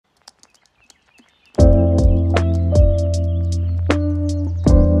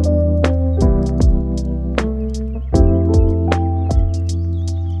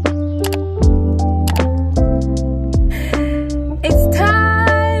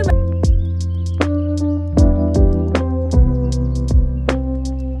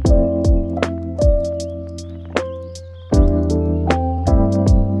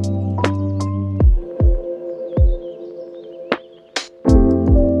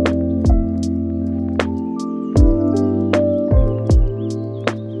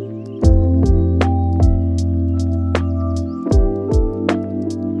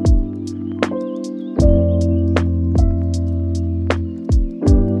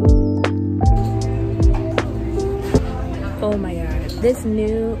This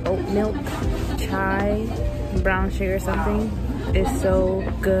new oat milk chai, brown sugar something, is so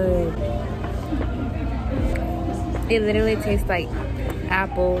good. It literally tastes like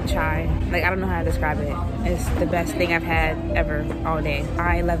apple chai. Like, I don't know how to describe it. It's the best thing I've had ever all day.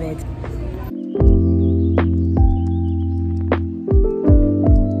 I love it.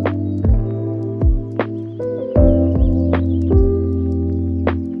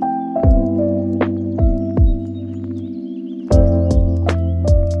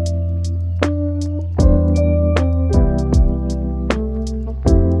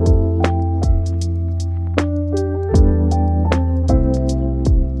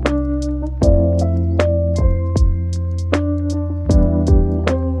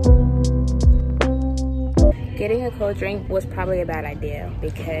 Getting a cold drink was probably a bad idea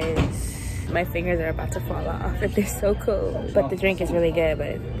because my fingers are about to fall off and they're so cold. But the drink is really good,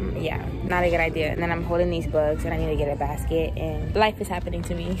 but yeah, not a good idea. And then I'm holding these books and I need to get a basket and life is happening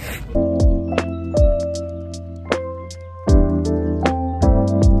to me.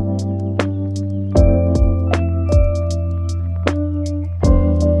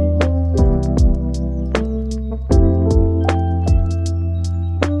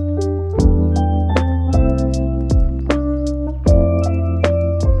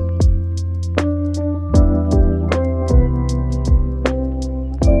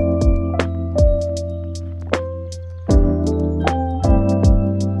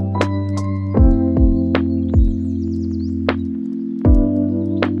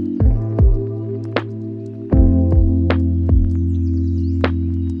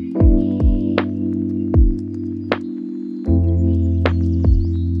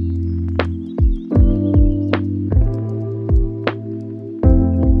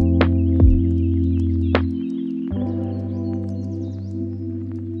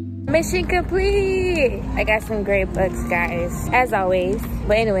 Mission complete! I got some great books, guys, as always.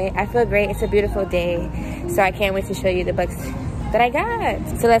 But anyway, I feel great. It's a beautiful day, so I can't wait to show you the books that I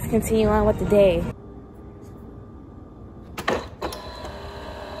got. So let's continue on with the day.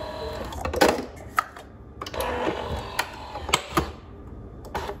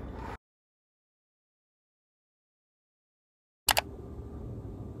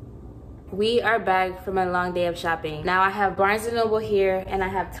 We are back from a long day of shopping. Now I have Barnes & Noble here and I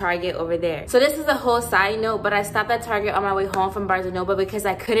have Target over there. So this is a whole side note, but I stopped at Target on my way home from Barnes & Noble because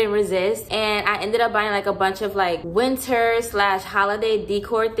I couldn't resist. And I ended up buying like a bunch of like winter / holiday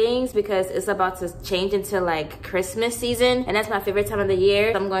decor things because it's about to change into like Christmas season. And that's my favorite time of the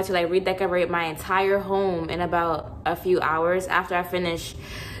year. So I'm going to like redecorate my entire home in about a few hours after I finish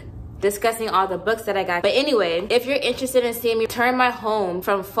discussing all the books that I got. But anyway, if you're interested in seeing me turn my home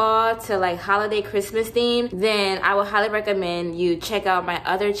from fall to like holiday Christmas theme, then I would highly recommend you check out my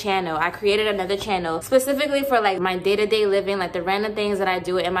other channel. I created another channel specifically for like my day-to-day living, like the random things that I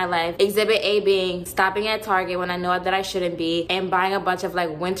do in my life. Exhibit A being stopping at Target when I know that I shouldn't be and buying a bunch of like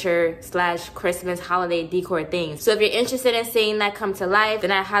winter / Christmas holiday decor things. So if you're interested in seeing that come to life,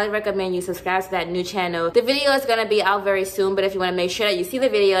 then I highly recommend you subscribe to that new channel. The video is gonna be out very soon, but if you wanna make sure that you see the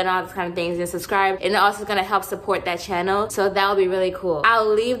video and all kind of things, and subscribe, and it also gonna help support that channel, so that will be really cool.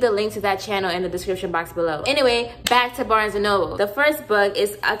 I'll leave the link to that channel in the description box below. Anyway, back to Barnes & Noble. The first book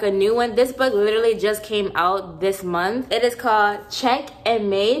is like a new one. This book literally just came out this month. It is called Check and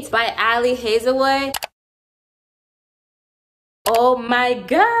Mates by Ali Hazelwood. Oh my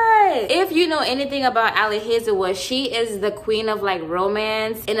god! If you know anything about Ali Hazelwood, she is the queen of like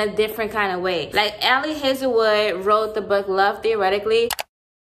romance in a different kind of way. Like, Ali Hazelwood wrote the book Love Theoretically.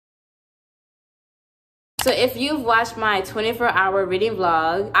 So if you've watched my 24-hour reading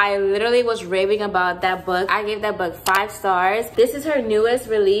vlog, I literally was raving about that book. I gave that book 5 stars. This is her newest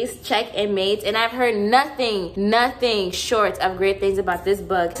release, Check and Mates, and I've heard nothing short of great things about this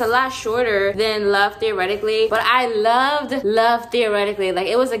book. It's a lot shorter than Love Theoretically, but I loved Love Theoretically. Like,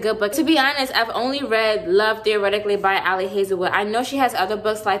 it was a good book. To be honest, I've only read Love Theoretically by Ali Hazelwood. I know she has other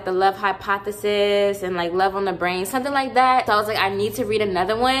books like The Love Hypothesis and like Love on the Brain, something like that. So I was like, I need to read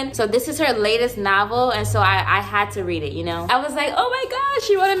another one. So this is her latest novel, and so I had to read it, you know? I was like, oh my gosh,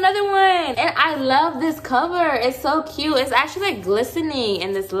 she wrote another one. And I love this cover. It's so cute. It's actually like glistening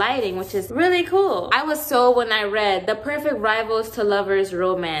in this lighting, which is really cool. I was sold when I read The Perfect Rivals to Lovers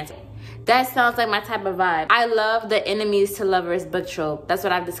Romance. That sounds like my type of vibe. I love the enemies to lovers book trope. That's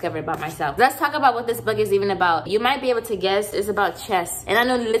what I've discovered about myself. Let's talk about what this book is even about. You might be able to guess it's about chess. And I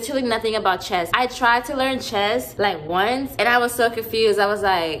know literally nothing about chess. I tried to learn chess like once and I was so confused. I was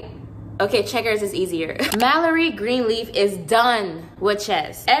like, okay, checkers is easier. Mallory Greenleaf is done with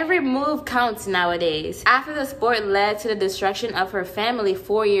chess. Every move counts nowadays. After the sport led to the destruction of her family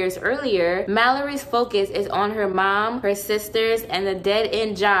 4 years earlier, Mallory's focus is on her mom, her sisters, and the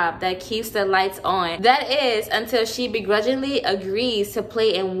dead-end job that keeps the lights on. That is until she begrudgingly agrees to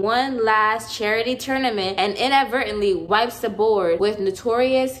play in one last charity tournament and inadvertently wipes the board with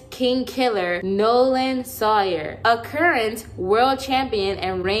notorious king killer Nolan Sawyer, a current world champion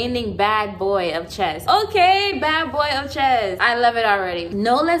and reigning bad boy of chess. Okay, bad boy of chess. I love it already.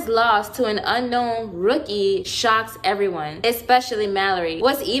 Nolan's loss to an unknown rookie shocks everyone, especially Mallory.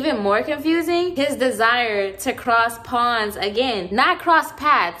 What's even more confusing? His desire to cross pawns again. Not cross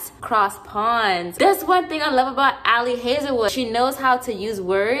paths, cross pawns. That's one thing I love about Ali Hazelwood. She knows how to use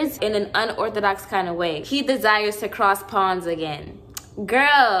words in an unorthodox kind of way. He desires to cross pawns again.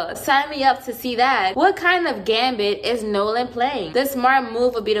 Girl, sign me up to see that. What kind of gambit is Nolan playing? The smart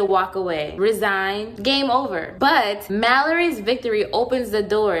move would be to walk away, resign, game over. But Mallory's victory opens the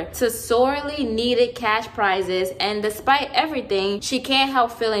door to sorely needed cash prizes, and despite everything, she can't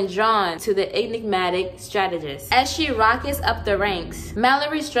help feeling drawn to the enigmatic strategist. As she rockets up the ranks,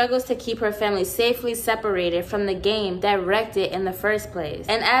 Mallory struggles to keep her family safely separated from the game that wrecked it in the first place.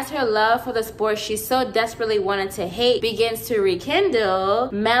 And as her love for the sport she so desperately wanted to hate begins to rekindle,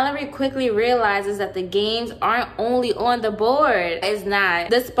 Mallory quickly realizes that the games aren't only on the board. It's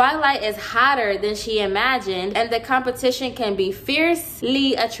not. The spotlight is hotter than she imagined, and the competition can be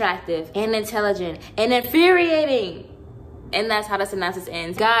fiercely attractive and intelligent and infuriating. And that's how the synopsis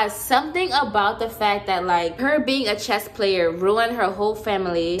ends. Guys, something about the fact that like her being a chess player ruined her whole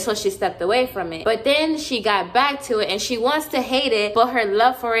family, so she stepped away from it. But then she got back to it and she wants to hate it, but her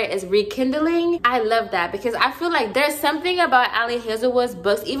love for it is rekindling. I love that because I feel like there's something about Ali Hazelwood's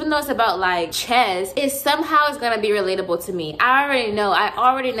books, even though it's about like chess, it somehow is gonna be relatable to me. I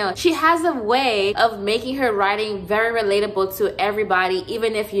already know. She has a way of making her writing very relatable to everybody,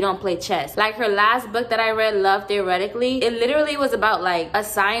 even if you don't play chess. Like her last book that I read, Love Theoretically, it literally was about like a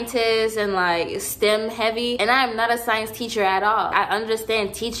scientist and like STEM heavy, and I am not a science teacher at all. I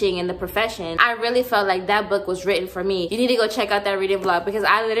understand teaching in the profession. I really felt like that book was written for me. You need to go check out that reading vlog because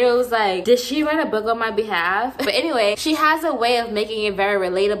I literally was like, did she write a book on my behalf? But anyway, she has a way of making it very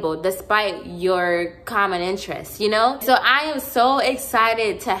relatable despite your common interests, you know? So I am so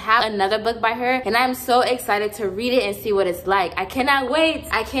excited to have another book by her, and I'm so excited to read it and see what it's like. I cannot wait.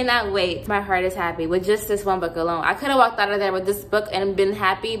 I cannot wait. My heart is happy with just this one book alone. I could have walked out of there with this book and been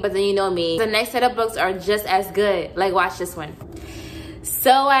happy, but then you know me, the next set of books are just as good. Like, watch this one.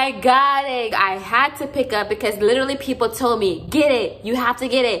 So I got it. I had to pick up because literally people told me, get it, you have to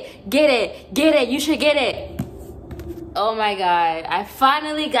get it, get it, you should get it. Oh my god, I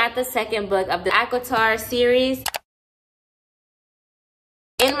finally got the second book of the ACOTAR series.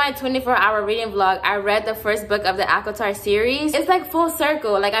 In my 24-hour reading vlog, I read the first book of the ACOTAR series. It's like full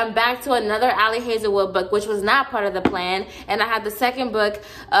circle. Like I'm back to another Ali Hazelwood book, which was not part of the plan. And I had the second book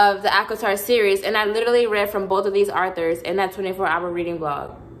of the ACOTAR series, and I literally read from both of these authors in that 24-hour reading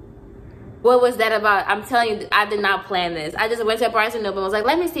vlog. What was that about? I'm telling you, I did not plan this. I just went to Barnes & Noble and was like,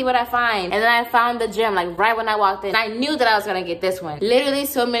 let me see what I find. And then I found the gem, like right when I walked in. I knew that I was gonna get this one. Literally,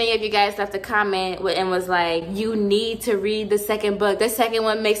 so many of you guys left a comment and was like, you need to read the second book. The second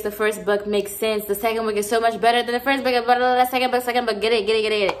one makes the first book make sense. The second book is so much better than the first book. The second book, get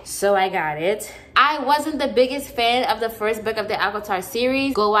it. So I got it. I wasn't the biggest fan of the first book of the ACOTAR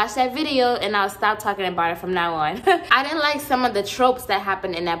series. Go watch that video and I'll stop talking about it from now on. I didn't like some of the tropes that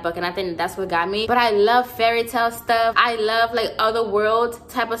happened in that book, and I think that's what got me. But I love fairy tale stuff. I love like other world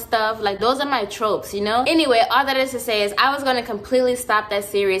type of stuff. Like those are my tropes, you know? Anyway, all that is to say is I was gonna completely stop that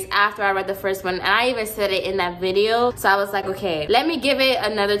series after I read the first one, and I even said it in that video. So I was like, okay, let me give it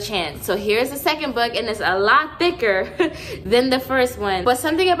another chance. So here's the second book, and it's a lot thicker than the first one. But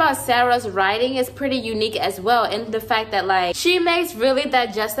something about Sarah's writing is pretty unique as well, in the fact that like she makes really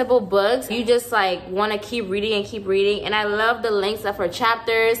digestible books. You just like want to keep reading and keep reading, and I love the lengths of her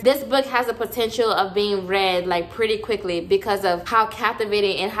chapters. This book has the potential of being read like pretty quickly because of how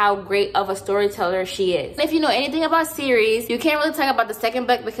captivating and how great of a storyteller she is. If you know anything about series, you can't really talk about the second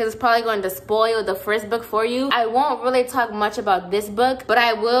book because it's probably going to spoil the first book for you. I won't really talk much about this book, but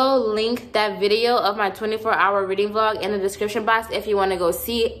I will link that video of my 24-hour reading vlog in the description box if you want to go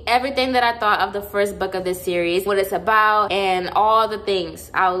see everything that I thought of the first book of this series, what it's about, and all the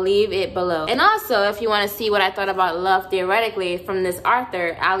things. I'll leave it below. And also, if you want to see what I thought about Love Theoretically from this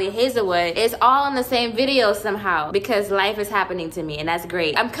author, Ali Hazelwood, it's all in the same video somehow because life is happening to me, and that's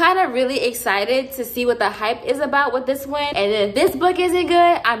great. I'm kind of really excited to see what the hype is about with this one, and if this book isn't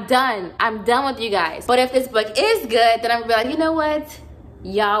good, I'm done. I'm done with you guys. But if this book is good, then I'm gonna be like, you know what?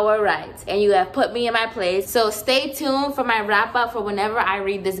 Y'all were right, and you have put me in my place. So stay tuned for my wrap up for whenever I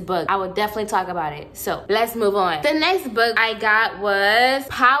read this book. I will definitely talk about it. So let's move on. The next book I got was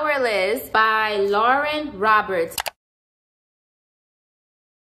Powerless by Lauren Roberts.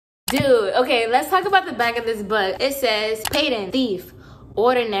 Dude, okay, let's talk about the back of this book. It says, Peyton, thief,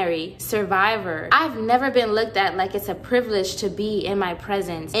 ordinary, survivor. I've never been looked at like it's a privilege to be in my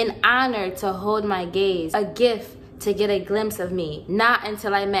presence, an honor to hold my gaze, a gift to get a glimpse of me. Not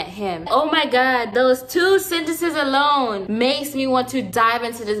until I met him. Oh my God, those two sentences alone makes me want to dive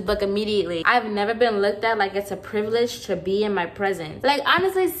into this book immediately. I've never been looked at like it's a privilege to be in my presence. Like,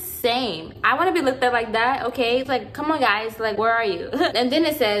 honestly, same. I want to be looked at like that, okay? It's like, come on guys, like, where are you? And then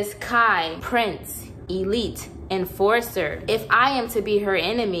it says, Kai, prince, elite, enforcer. If I am to be her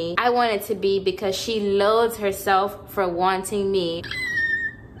enemy, I want it to be because she loathes herself for wanting me.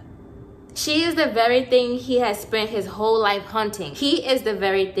 She is the very thing he has spent his whole life hunting. He is the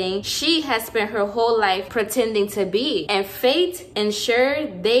very thing she has spent her whole life pretending to be. And fate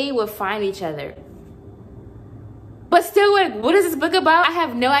ensured they would find each other. But still, what is this book about? I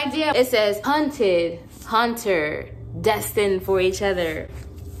have no idea. It says, hunted, hunter, destined for each other.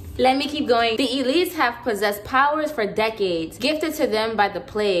 Let me keep going. The elites have possessed powers for decades, gifted to them by the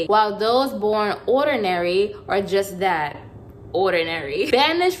plague, while those born ordinary are just that. Ordinary.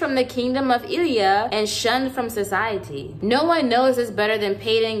 Banished from the kingdom of Ilya and shunned from society. No one knows this better than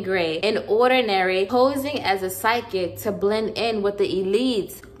Peyton Gray, an ordinary posing as a psychic to blend in with the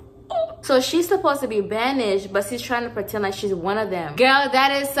elites. So she's supposed to be banished, but she's trying to pretend like she's one of them. Girl,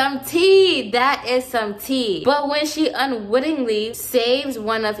 that is some tea. That is some tea. But when she unwittingly saves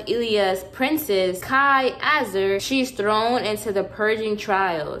one of Ilya's princes, Kai Azur, she's thrown into the purging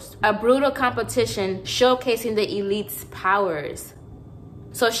trials, a brutal competition showcasing the elite's powers.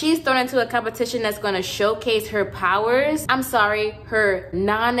 So she's thrown into a competition that's going to showcase her powers. I'm sorry, her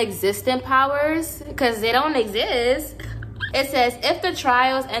non-existent powers, because they don't exist. It says, if the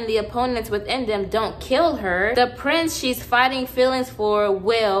trials and the opponents within them don't kill her, the prince she's fighting feelings for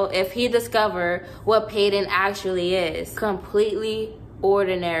will, if he discover what Peyton actually is. Completely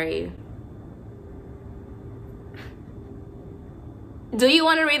ordinary. Do you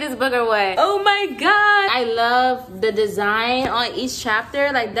want to read this book or what? Oh my God. I love the design on each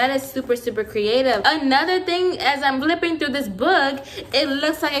chapter. Like, that is super, super creative. Another thing, as I'm flipping through this book, it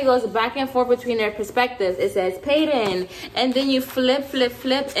looks like it goes back and forth between their perspectives. It says Peyton, and then you flip, flip,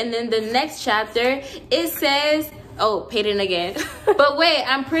 flip, and then the next chapter, it says, oh, Peyton again. But wait,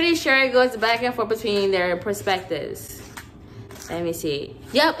 I'm pretty sure it goes back and forth between their perspectives. Let me see.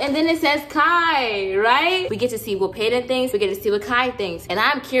 Yep, and then it says Kai, right? We get to see what Peyton thinks, we get to see what Kai thinks. And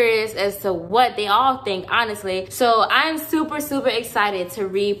I'm curious as to what they all think, honestly. So I'm super, super excited to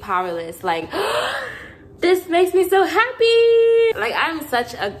read Powerless. Like, this makes me so happy. Like, I'm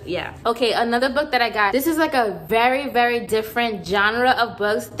such a, yeah. Okay, another book that I got. This is like a very, very different genre of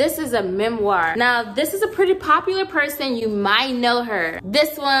books. This is a memoir. Now, this is a pretty popular person. You might know her.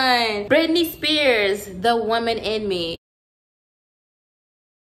 This one, Britney Spears, The Woman in Me.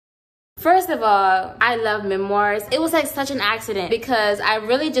 First of all, I love memoirs. It was like such an accident because I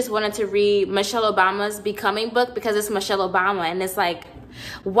really just wanted to read Michelle Obama's Becoming book because it's Michelle Obama, and it's like,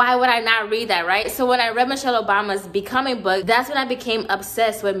 why would I not read that, right? So when I read Michelle Obama's Becoming book, that's when I became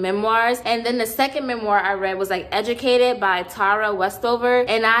obsessed with memoirs. And then the second memoir I read was like Educated by Tara Westover,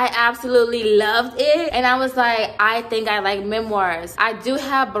 and I absolutely loved it. And I was like, I think I like memoirs. I do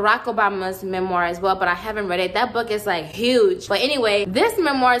have Barack Obama's memoir as well, but I haven't read it. That book is like huge. But anyway, this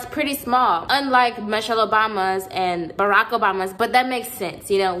memoir is pretty small, unlike Michelle Obama's and Barack Obama's, but that makes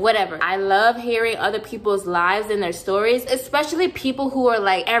sense, you know, whatever. I love hearing other people's lives and their stories, especially people who are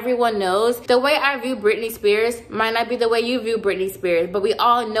like, everyone knows. The way I view Britney Spears might not be the way you view Britney Spears, but we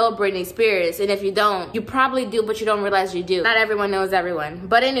all know Britney Spears. And if you don't, you probably do, but you don't realize you do. Not everyone knows everyone.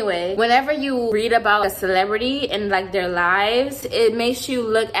 But anyway, whenever you read about a celebrity and like their lives, it makes you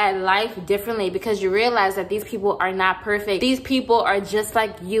look at life differently because you realize that these people are not perfect. These people are just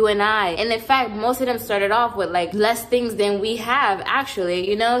like you and I. And in fact, most of them started off with like less things than we have actually,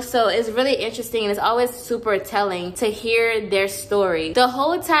 you know? So it's really interesting, and it's always super telling to hear their story. The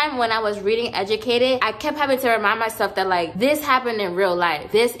whole time when I was reading Educated, I kept having to remind myself that like, this happened in real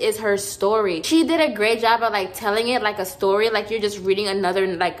life. This is her story. She did a great job of like telling it like a story, like you're just reading another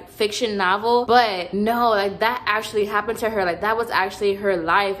like fiction novel. But no, like that actually happened to her. Like that was actually her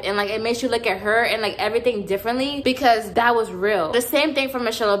life. And like it makes you look at her and like everything differently because that was real. The same thing for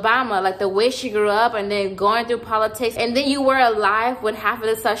Michelle Obama, like the way she grew up and then going through politics, and then you were alive when half of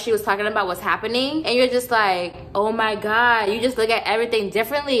the stuff she was talking about was happening, and you're just like, oh my God. You just look at everything everything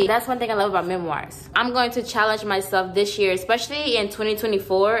differently. That's one thing I love about memoirs. I'm going to challenge myself this year, especially in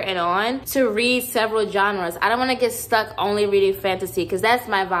 2024 and on, to read several genres. I don't want to get stuck only reading fantasy because that's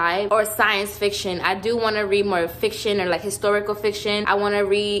my vibe, or science fiction. I do want to read more fiction or like historical fiction. I want to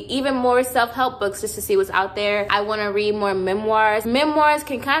read even more self-help books just to see what's out there. I want to read more memoirs. Memoirs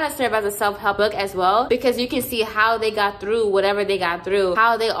can kind of serve as a self-help book as well, because you can see how they got through whatever they got through,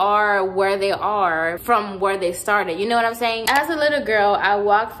 how they are where they are from where they started. You know what I'm saying? As a little girl, I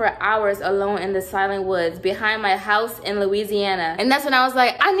walked for hours alone in the silent woods behind my house in Louisiana. And that's when I was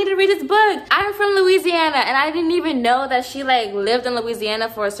like, I need to read this book. I'm from Louisiana, and I didn't even know that she like lived in Louisiana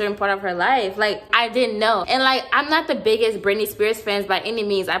for a certain part of her life. Like, I didn't know. And like, I'm not the biggest Britney Spears fans by any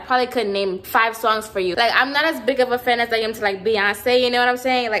means. I probably couldn't name 5 songs for you. Like, I'm not as big of a fan as I am to like Beyonce, you know what I'm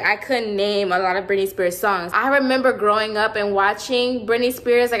saying? Like, I couldn't name a lot of Britney Spears songs. I remember growing up and watching Britney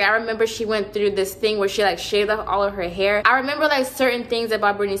Spears. Like, I remember she went through this thing where she like shaved off all of her hair. I remember like certain things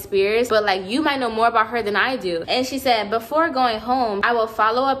about Britney Spears, but like, you might know more about her than I do. And she said, before going home, I will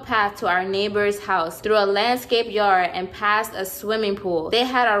follow a path to our neighbor's house through a landscape yard and past a swimming pool. They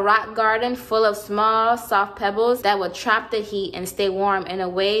had a rock garden full of small, soft pebbles that would trap the heat and stay warm in a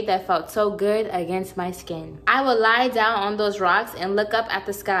way that felt so good against my skin. I would lie down on those rocks and look up at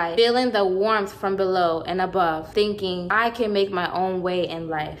the sky, feeling the warmth from below and above, thinking, I can make my own way in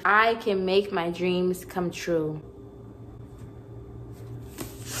life. I can make my dreams come true.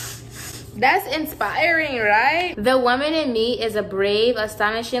 That's inspiring, right? The Woman in Me is a brave,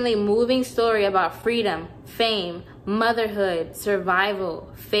 astonishingly moving story about freedom, fame, motherhood, survival,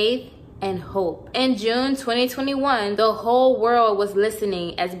 faith, and hope. In June 2021, the whole world was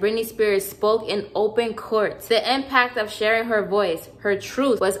listening as Britney Spears spoke in open court. The impact of sharing her voice, her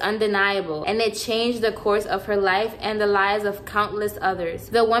truth, was undeniable, and it changed the course of her life and the lives of countless others.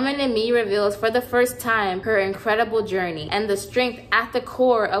 The Woman in Me reveals for the first time her incredible journey and the strength at the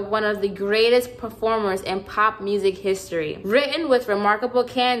core of one of the greatest performers in pop music history. Written with remarkable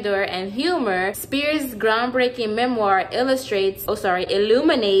candor and humor, Spears' groundbreaking memoir illuminates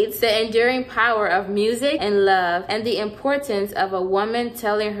the enduring power of music and love, and the importance of a woman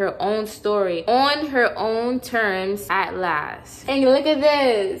telling her own story on her own terms at last. And look at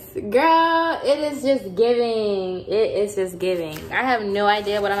this, girl, it is just giving. It is just giving. I have no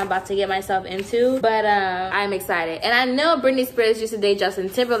idea what I'm about to get myself into, but I'm excited. And I know Britney Spears used to date Justin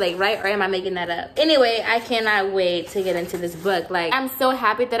Timberlake, right? Or am I making that up? Anyway, I cannot wait to get into this book. Like, I'm so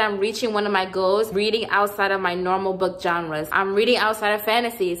happy that I'm reaching one of my goals, reading outside of my normal book genres. I'm reading outside of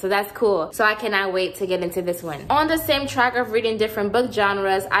fantasy, so that's cool. So I cannot wait to get into this one. On the same track of reading different book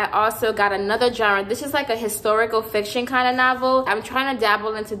genres, I also got another genre. This is like a historical fiction kind of novel. I'm trying to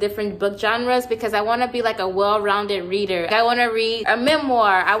dabble into different book genres because I want to be like a well-rounded reader. I want to read a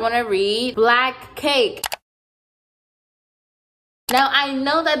memoir. I want to read Black Cake. Now, I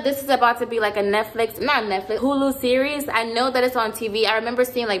know that this is about to be like a Hulu series. I know that it's on TV. I remember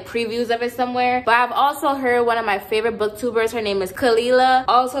seeing like previews of it somewhere. But I've also heard one of my favorite booktubers, her name is Kalila,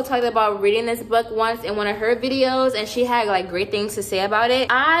 also talked about reading this book once in one of her videos, and she had like great things to say about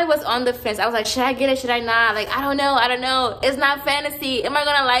it. I was on the fence. I was like, should I get it? Should I not? Like, I don't know. It's not fantasy. Am I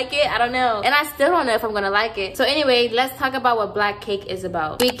gonna like it? I don't know. And I still don't know if I'm gonna like it. So anyway, let's talk about what Black Cake is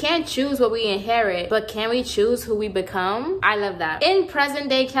about. We can't choose what we inherit, but can we choose who we become? I love that. In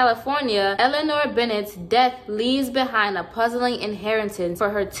present-day California, Eleanor Bennett's death leaves behind a puzzling inheritance for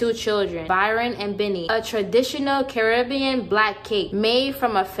her 2 children, Byron and Benny, a traditional Caribbean black cake made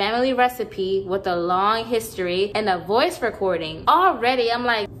from a family recipe with a long history and a voice recording. Already, I'm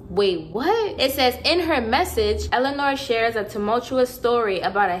like, wait, what? It says, in her message, Eleanor shares a tumultuous story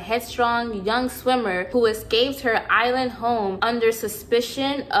about a headstrong young swimmer who escapes her island home under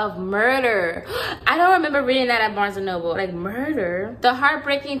suspicion of murder. I don't remember reading that at Barnes & Noble. Like, murder? The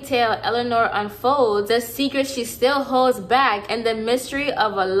heartbreaking tale Eleanor unfolds, the secret she still holds back, and the mystery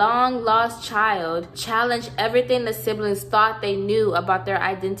of a long-lost child challenge everything the siblings thought they knew about their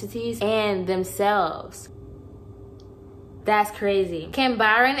identities and themselves. That's crazy. Can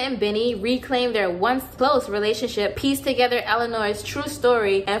Byron and Benny reclaim their once close relationship, piece together Eleanor's true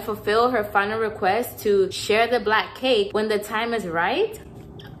story, and fulfill her final request to share the black cake when the time is right?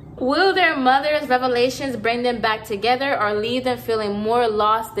 Will their mother's revelations bring them back together or leave them feeling more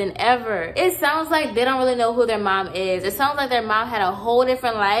lost than ever? It sounds like they don't really know who their mom is. It sounds like their mom had a whole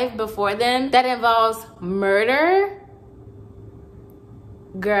different life before them that involves murder.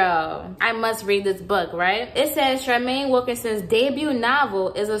 Girl, I must read this book, right? It says Charmaine Wilkinson's debut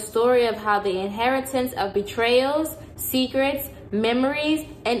novel is a story of how the inheritance of betrayals, secrets, memories,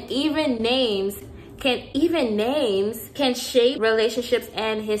 and even names even names can shape relationships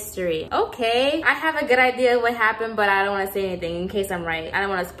and history. Okay, I have a good idea of what happened, but I don't want to say anything in case I'm right. I don't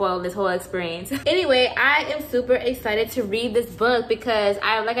want to spoil this whole experience. Anyway, I am super excited to read this book because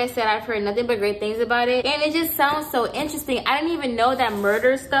like I said, I've heard nothing but great things about it, and it just sounds so interesting. I didn't even know that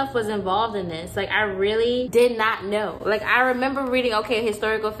murder stuff was involved in this. Like, I really did not know. Like, I remember reading, okay,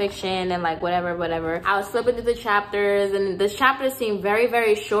 historical fiction and like whatever. I was flipping through the chapters, and the chapters seem very,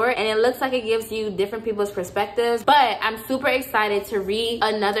 very short, and it looks like it gives you different people's perspectives. But I'm super excited to read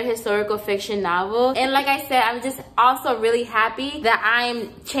another historical fiction novel. And like I said, I'm just also really happy that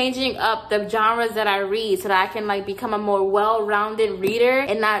I'm changing up the genres that I read so that I can like become a more well-rounded reader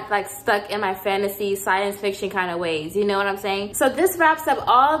and not like stuck in my fantasy science fiction kind of ways. You know what I'm saying? So this wraps up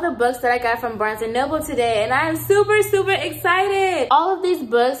all the books that I got from Barnes & Noble today, and I am super, super excited. All of these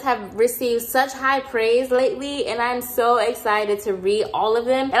books have received such high praise lately, and I'm so excited to read all of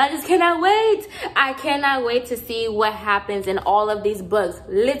them, and I just cannot wait. I cannot wait to see what happens in all of these books.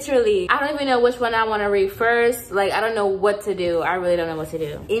 Literally, I don't even know which one I want to read first. Like, I don't know what to do. I really don't know what to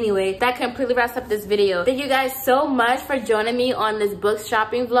do. Anyway, that completely wraps up this video. Thank you guys so much for joining me on this book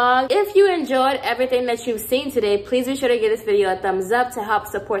shopping vlog. If you enjoyed everything that you've seen today, please be sure to give this video a thumbs up to help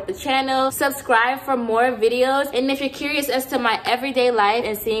support the channel. Subscribe for more videos, and if you're curious as to my everyday life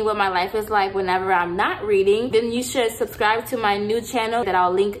and seeing what my life is like whenever I'm not reading, then you should subscribe to my new channel that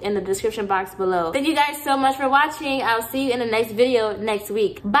I'll link in the description box below. Thank you guys so much for watching. I'll see you in the next video next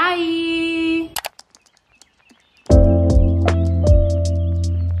week. Bye!